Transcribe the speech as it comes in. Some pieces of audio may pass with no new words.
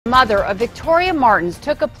Mother of Victoria Martens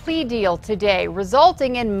took a plea deal today,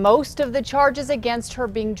 resulting in most of the charges against her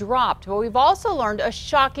being dropped. But we've also learned a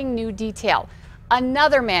shocking new detail.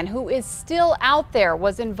 Another man who is still out there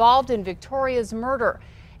was involved in Victoria's murder.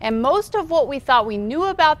 And most of what we thought we knew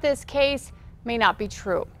about this case may not be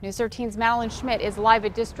true. News 13's Madeline Schmidt is live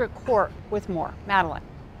at District Court with more. Madeline.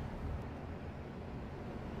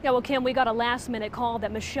 Yeah, well, Kim, we got a last-minute call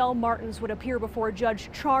that Michelle Martens would appear before Judge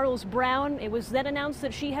Charles Brown. It was then announced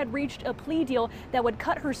that she had reached a plea deal that would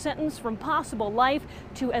cut her sentence from possible life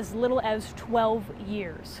to as little as 12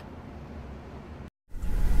 years.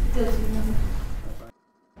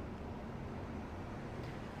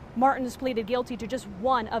 Martens pleaded guilty to just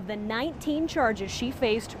one of the 19 charges she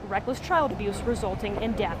faced: reckless child abuse resulting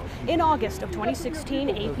in death. In August of 2016,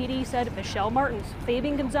 APD said Michelle Martens,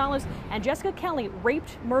 Fabian Gonzalez, and Jessica Kelly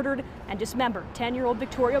raped, murdered, and dismembered 10-year-old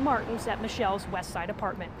Victoria Martens at Michelle's West Side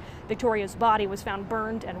apartment. Victoria's body was found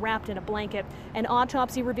burned and wrapped in a blanket. An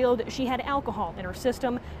autopsy revealed she had alcohol in her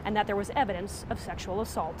system and that there was evidence of sexual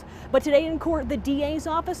assault. But today in court, the DA's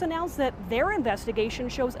office announced that their investigation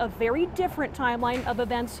shows a very different timeline of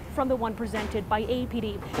events from the one presented by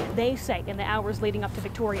APD. They say in the hours leading up to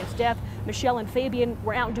Victoria's death, Michelle and Fabian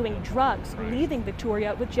were out doing drugs, leaving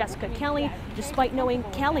Victoria with Jessica Kelly, despite knowing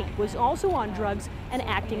Kelly was also on drugs and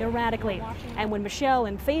acting erratically. And when Michelle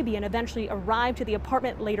and Fabian eventually arrived to the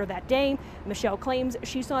apartment later that day, Michelle claims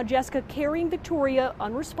she saw Jessica carrying Victoria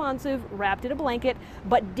unresponsive, wrapped in a blanket,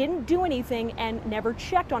 but didn't do anything and never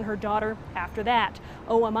checked on her daughter after that.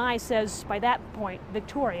 OMI says by that point,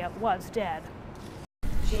 Victoria was dead.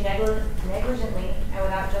 She negligently and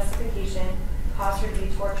without justification caused her to be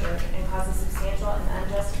tortured and caused a substantial and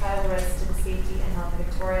unjustifiable risk to the safety and health of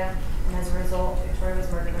Victoria, and as a result, Victoria was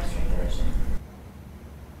murdered by strangulation.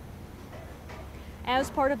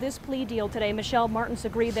 As part of this plea deal today, Michelle Martens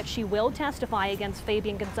agreed that she will testify against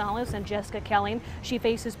Fabian Gonzalez and Jessica Kelly. She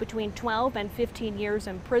faces between 12 and 15 years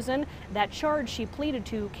in prison. That charge she pleaded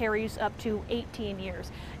to carries up to 18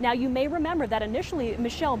 years. Now, you may remember that initially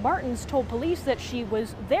Michelle Martens told police that she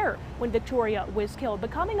was there when Victoria was killed.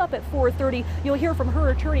 But coming up at 4:30, you'll hear from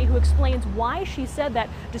her attorney who explains why she said that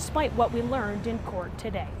despite what we learned in court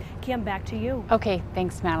today. Kim, back to you. Okay,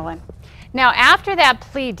 thanks, Madeline. Now, after that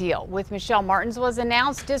plea deal with Michelle Martens was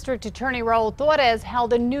announced, District Attorney Raul Torres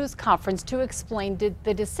held a news conference to explain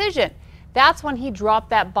the decision. That's when he dropped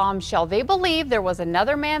that bombshell. They believe there was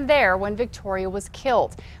another man there when Victoria was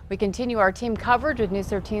killed. We continue our team coverage with News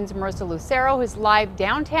 13's Marissa Lucero, who's live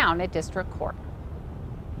downtown at District Court.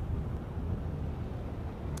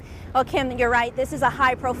 Well, Kim, you're right. This is a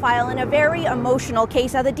high profile and a very emotional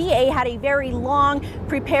case. Now, the DA had a very long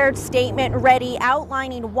prepared statement ready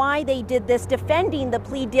outlining why they did this, defending the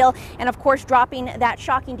plea deal, and of course dropping that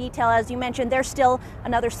shocking detail. As you mentioned, there's still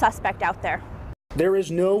another suspect out there. There is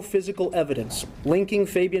no physical evidence linking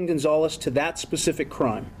Fabian Gonzalez to that specific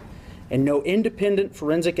crime, and no independent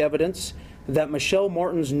forensic evidence that Michelle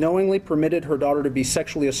Martens knowingly permitted her daughter to be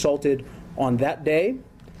sexually assaulted on that day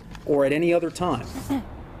or at any other time.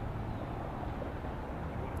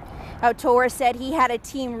 Torres said he had a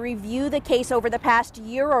team review the case over the past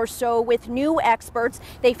year or so with new experts.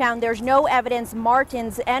 They found there's no evidence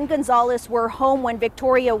Martens and Gonzalez were home when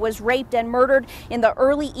Victoria was raped and murdered in the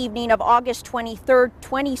early evening of August 23rd,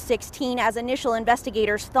 2016, as initial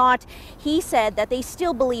investigators thought. He said that they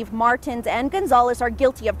still believe Martens and Gonzalez are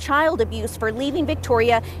guilty of child abuse for leaving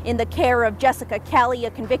Victoria in the care of Jessica Kelly, a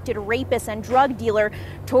convicted rapist and drug dealer.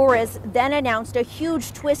 Torres then announced a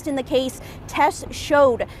huge twist in the case. Tests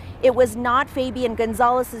showed it was not Fabian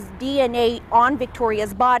Gonzalez's DNA on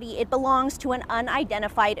Victoria's body. It belongs to an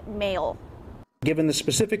unidentified male. Given the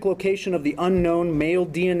specific location of the unknown male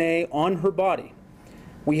DNA on her body,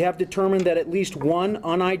 we have determined that at least one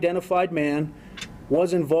unidentified man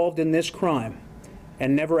was involved in this crime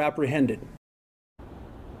and never apprehended.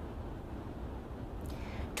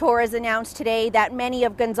 Torres announced today that many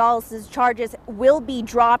of Gonzalez's charges will be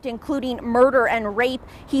dropped, including murder and rape.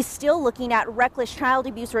 He's still looking at reckless child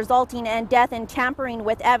abuse resulting in death and tampering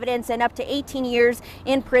with evidence, and up to 18 years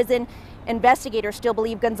in prison. Investigators still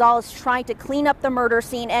believe Gonzalez tried to clean up the murder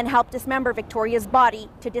scene and help dismember Victoria's body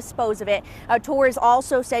to dispose of it. Torres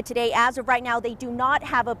also said today, as of right now, they do not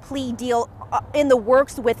have a plea deal in the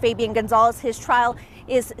works with Fabian Gonzalez. His trial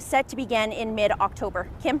is set to begin in mid-October.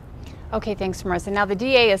 Kim? Okay, thanks, Marissa. Now, the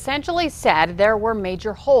DA essentially said there were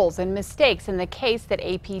major holes and mistakes in the case that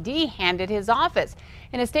APD handed his office.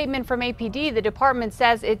 In a statement from APD, the department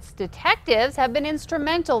says its detectives have been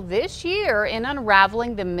instrumental this year in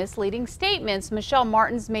unraveling the misleading statements Michelle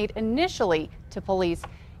Martens made initially to police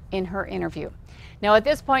in her interview. Now, at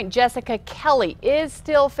this point, Jessica Kelly is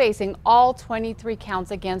still facing all 23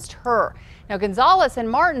 counts against her. Now, Gonzalez and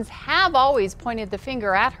Martens have always pointed the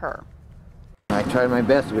finger at her. I tried my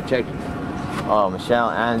best to protect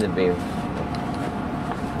Michelle and the baby.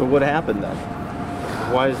 But what happened then?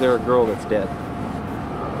 Why is there a girl that's dead?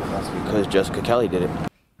 That's because Jessica Kelly did it.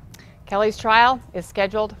 Kelly's trial is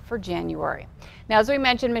scheduled for January. Now, as we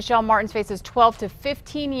mentioned, Michelle Martens faces 12 to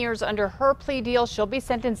 15 years under her plea deal. She'll be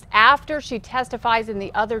sentenced after she testifies in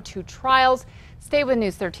the other 2 trials. Stay with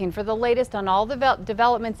News 13 for the latest on all the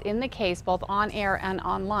developments in the case, both on air and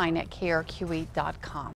online at KRQE.com.